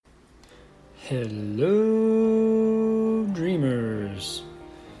Hello, dreamers.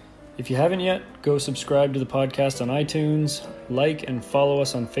 If you haven't yet, go subscribe to the podcast on iTunes, like and follow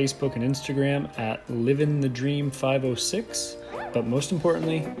us on Facebook and Instagram at LivingTheDream506. But most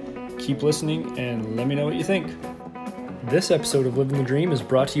importantly, keep listening and let me know what you think. This episode of Living the Dream is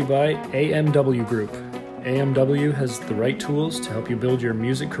brought to you by AMW Group. AMW has the right tools to help you build your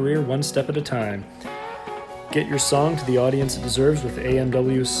music career one step at a time. Get your song to the audience it deserves with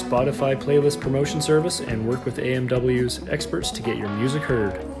AMW's Spotify playlist promotion service and work with AMW's experts to get your music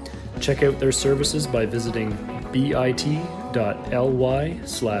heard. Check out their services by visiting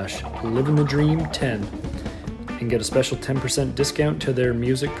bit.ly/livingthedream10 and get a special 10% discount to their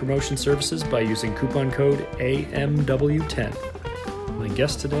music promotion services by using coupon code AMW10. My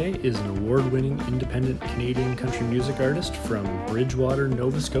guest today is an award-winning independent Canadian country music artist from Bridgewater,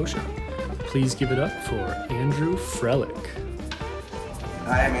 Nova Scotia. Please give it up for Andrew Frelick.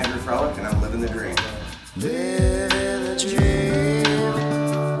 Hi, I'm Andrew Frelick, and I'm living the dream. Living the dream.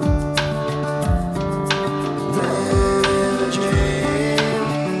 Living the dream.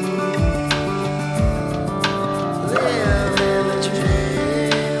 Living the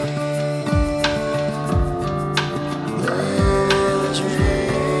dream. Living the dream.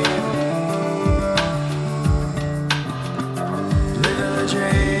 Living the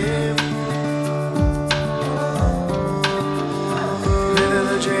dream.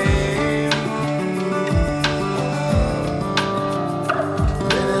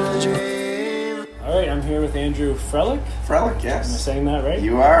 With Andrew Frelick. Frelick, yes. Am I saying that right?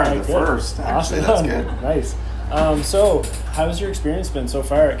 You are right, the good. first, actually. Awesome. That's good. Nice. So, how's your experience been so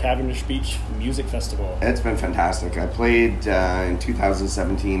far at Cavendish Beach Music Festival? It's been fantastic. I played, in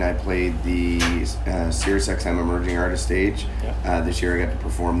 2017, I played the SiriusXM Emerging Artist stage. Yeah. This year I got to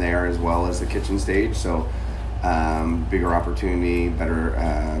perform there as well as the kitchen stage, so bigger opportunity, better,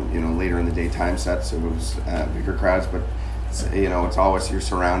 later in the daytime sets, so it was bigger crowds, but it's always, you're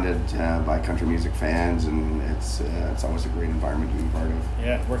surrounded by country music fans, and it's always a great environment to be part of.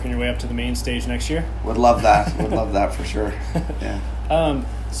 Yeah, working your way up to the main stage next year. Would love that. Would love that for sure. Yeah.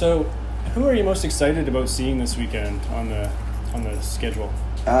 So, who are you most excited about seeing this weekend on the schedule?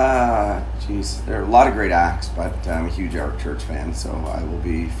 Geez, there are a lot of great acts, but I'm a huge Eric Church fan, so I will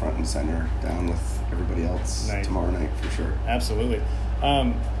be front and center down with everybody else tomorrow night for sure. Absolutely.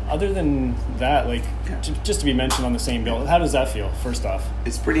 Other than that, just to be mentioned on the same bill, how does that feel, first off?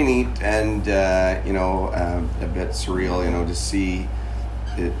 It's pretty neat and, a bit surreal, to see.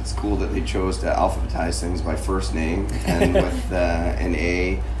 It's cool that they chose to alphabetize things by first name and with an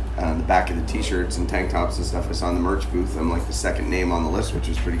A. The back of the t-shirts and tank tops and stuff I saw in the merch booth, I'm like the second name on the list, which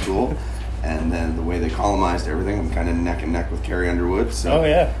was pretty cool. And then the way they columnized everything, I'm kind of neck and neck with Carrie Underwood. So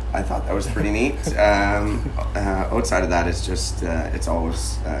I thought that was pretty neat. Outside of that, it's just, it's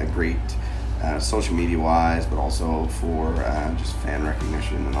always great social media wise, but also for just fan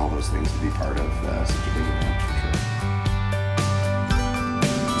recognition and all those things to be part of such a big event for sure.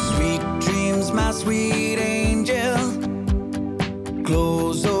 Sweet dreams, my sweet angel.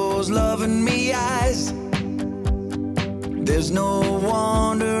 Close those loving me eyes. There's no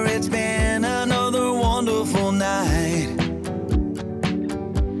wonder it's been another wonderful night.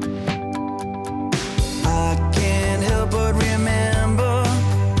 I can't help but remember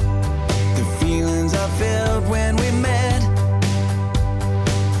the feelings I felt when we met.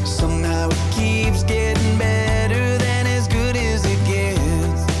 Somehow it keeps getting better than as good as it gets.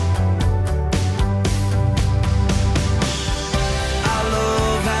 I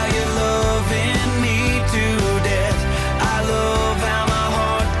love how you're loving me to death. I love how my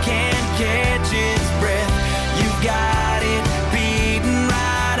heart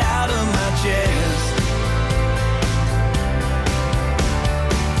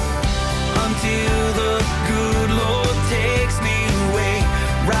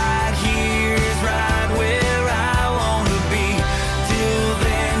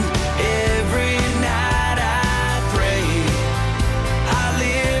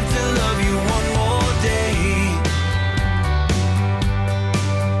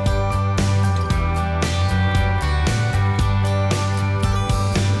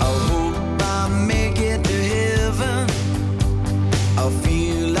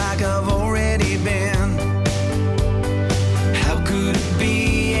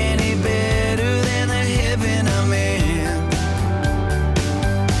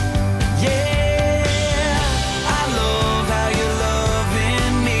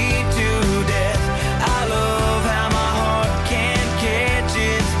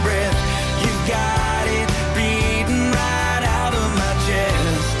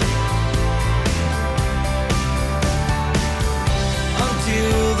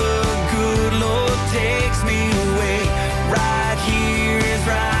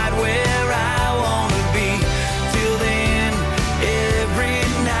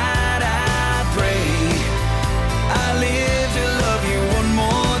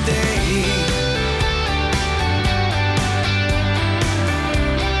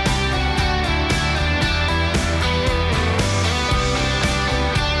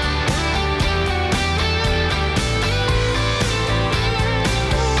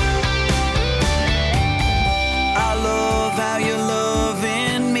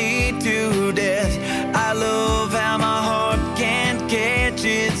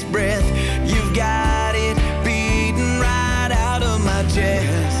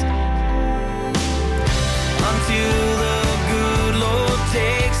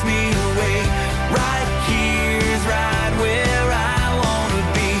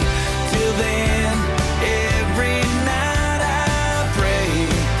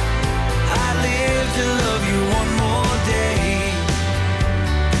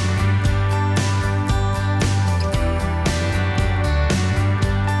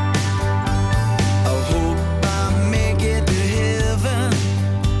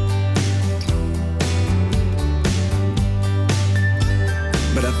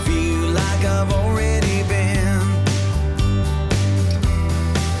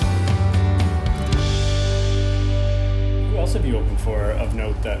of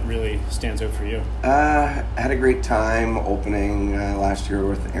note that really stands out for you? I had a great time opening last year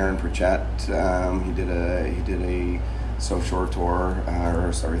with Aaron Pritchett. He did a South Shore tour,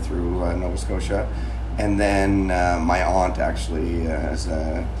 through Nova Scotia, and then my aunt actually, as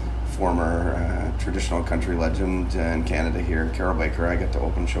a former traditional country legend in Canada here, Carol Baker, I got to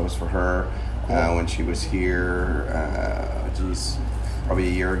open shows for her when she was here. Probably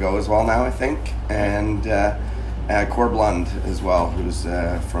a year ago as well now, I think, and Corb Lund as well, who's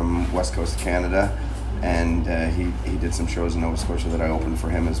from West Coast Canada, and he did some shows in Nova Scotia that I opened for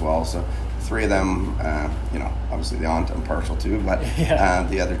him as well. So three of them, obviously the aunt I'm partial to, but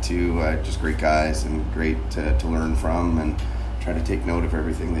the other two just great guys and great to learn from and try to take note of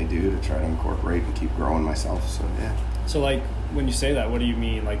everything they do to try to incorporate and keep growing myself. So yeah. So like when you say that, what do you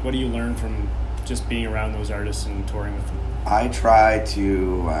mean? Like what do you learn from just being around those artists and touring with them? I try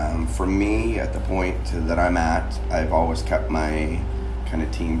to, for me, at the point that I'm at, I've always kept my kind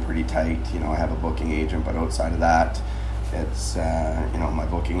of team pretty tight. I have a booking agent, but outside of that, it's, my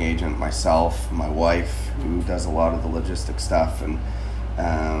booking agent, myself, my wife, who does a lot of the logistic stuff. And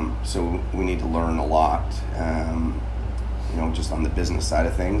so we need to learn a lot, just on the business side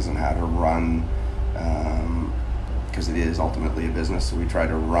of things and how to run, because it is ultimately a business. So we try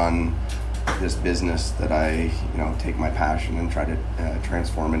to run this business that I, take my passion and try to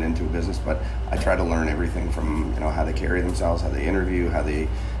transform it into a business. But I try to learn everything from, how they carry themselves, how they interview, how they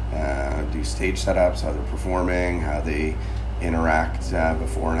do stage setups, how they're performing, how they interact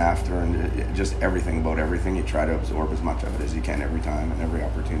before and after, and just everything about everything. You try to absorb as much of it as you can every time and every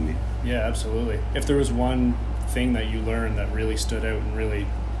opportunity. Yeah, absolutely. If there was one thing that you learned that really stood out and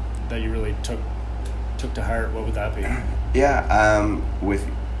that you really took to heart, what would that be? With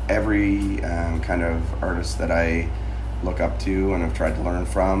every kind of artist that I look up to and have tried to learn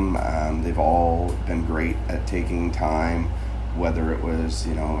from, they've all been great at taking time, whether it was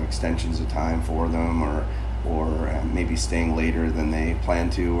extensions of time for them or maybe staying later than they plan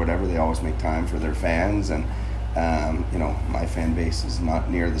to or whatever. They always make time for their fans, and my fan base is not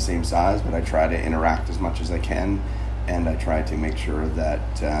near the same size, but I try to interact as much as I can, and I try to make sure that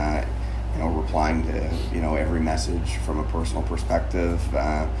replying to every message from a personal perspective,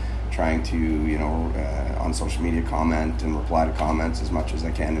 trying to on social media comment and reply to comments as much as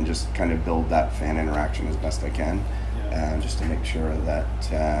I can, and just kind of build that fan interaction as best I can, just to make sure that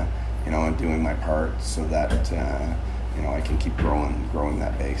I'm doing my part so that I can keep growing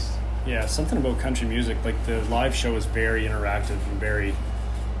that base. Yeah, something about country music, like the live show is very interactive and very,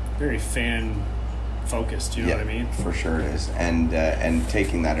 very fan focused, what I mean? For sure it is. And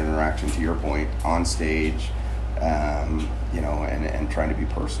taking that interaction, to your point, on stage, and trying to be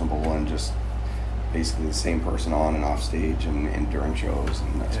personable and just basically the same person on and off stage and during shows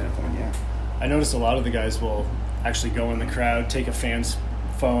and that sort of thing, I noticed a lot of the guys will actually go in the crowd, take a fan's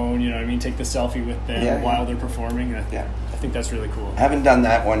phone, take the selfie with them while they're performing. I think that's really cool. I haven't done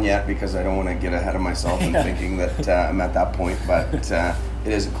that one yet because I don't want to get ahead of myself and thinking that I'm at that point, but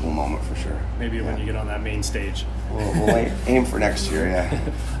it is a cool moment for sure. Maybe when you get on that main stage. We'll aim for next year,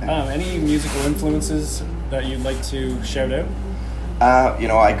 Any musical influences that you'd like to shout out?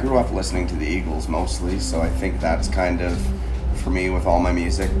 I grew up listening to the Eagles mostly, so I think that's kind of, for me, with all my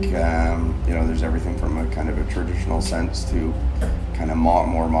music, there's everything from a kind of a traditional sense to kind of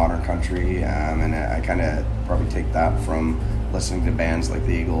more modern country, and I kind of probably take that from listening to bands like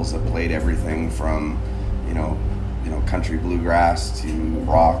the Eagles that played everything from, country bluegrass to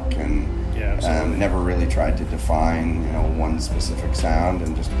rock, and never really tried to define, one specific sound,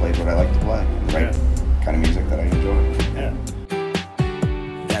 and just played what I like to play and write kind of music that I enjoy. Yeah.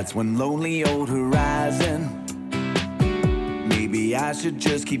 That's one lonely old horizon. Maybe I should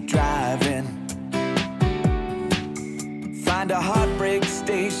just keep driving. Find a heartbreak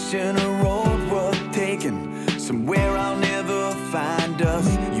station, a road worth taking, somewhere I'll never find us.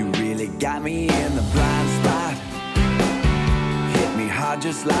 You really got me in the blind spot. Hit me hard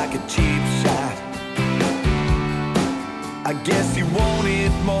just like a cheap shot. I guess you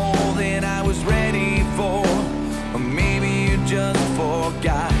wanted more than I was ready for, or maybe you just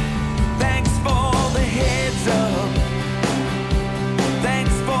forgot. Thanks for the heads up.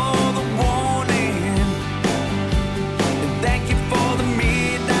 Thanks for the warning. And thank you for the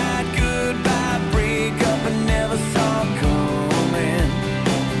midnight goodbye breakup I never saw coming.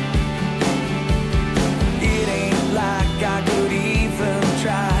 It ain't like I could even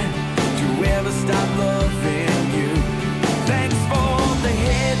try to ever stop loving you. Thanks for the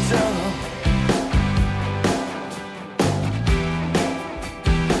heads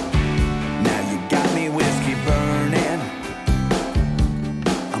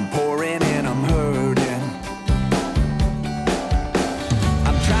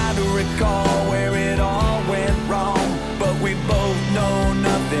recall where it all went wrong, but we both know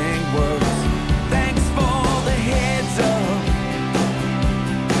nothing works. Thanks for the heads up.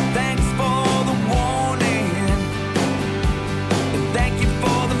 Thanks for the warning. And thank you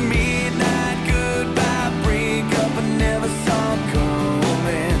for the midnight goodbye breakup I never saw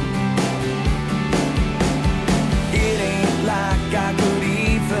coming. It ain't like I could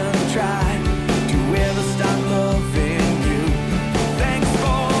even try to ever stop loving you. Thanks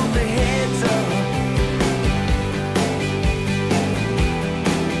for the heads up.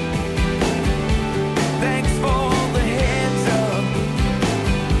 Thanks for the heads up.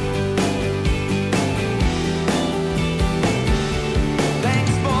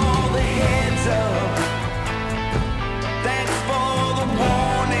 Thanks for the heads up. Thanks for the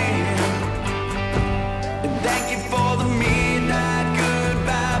warning. And thank you for the midnight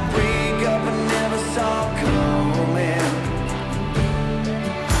goodbye breakup I never saw coming.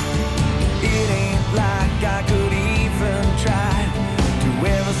 It ain't like I could even try to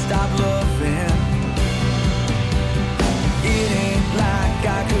ever stop loving. It ain't like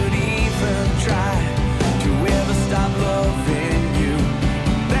I could even try to ever stop loving you.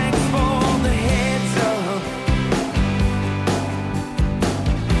 Thanks for the heads up.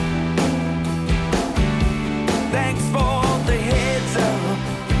 Thanks for the heads up.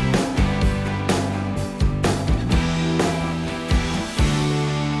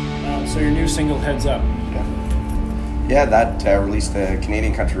 So your new single, Heads Up. Yeah, that released to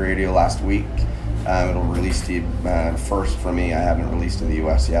Canadian Country Radio last week. It'll release to first for me. I haven't released to the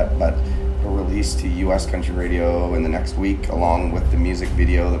U.S. yet, but it'll release to U.S. Country Radio in the next week, along with the music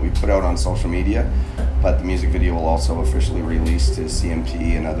video that we put out on social media. But the music video will also officially release to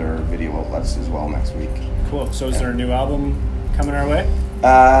CMT and other video outlets as well next week. Cool. So is there a new album coming our way?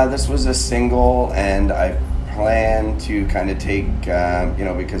 This was a single, and I plan to kind of take,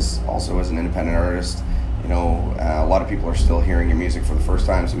 because also as an independent artist, a lot of people are still hearing your music for the first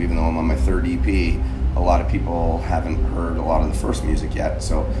time. So even though I'm on my third EP, a lot of people haven't heard a lot of the first music yet.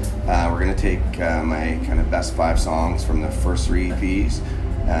 So we're going to take my kind of best 5 songs from the first 3 EPs,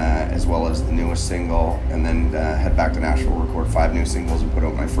 as well as the newest single, and then head back to Nashville, record 5 new singles, and put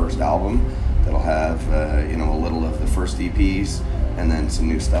out my first album that'll have a little of the first EPs and then some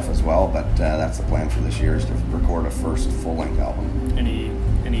new stuff as well. But that's the plan for this year, is to record a first full-length album.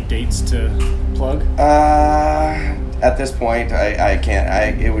 Any dates to plug? At this point, I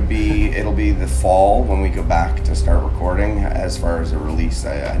can't. It'll be the fall when we go back to start recording. As far as a release,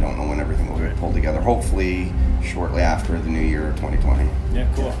 I don't know when everything will get pulled together. Hopefully, shortly after the new year, 2020. Yeah,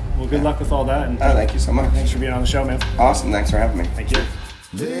 cool. Well, good luck with all that. And thank you so much. Thanks for being on the show, man. Awesome. Thanks for having me. Thank you.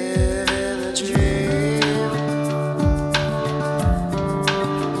 Live the dream.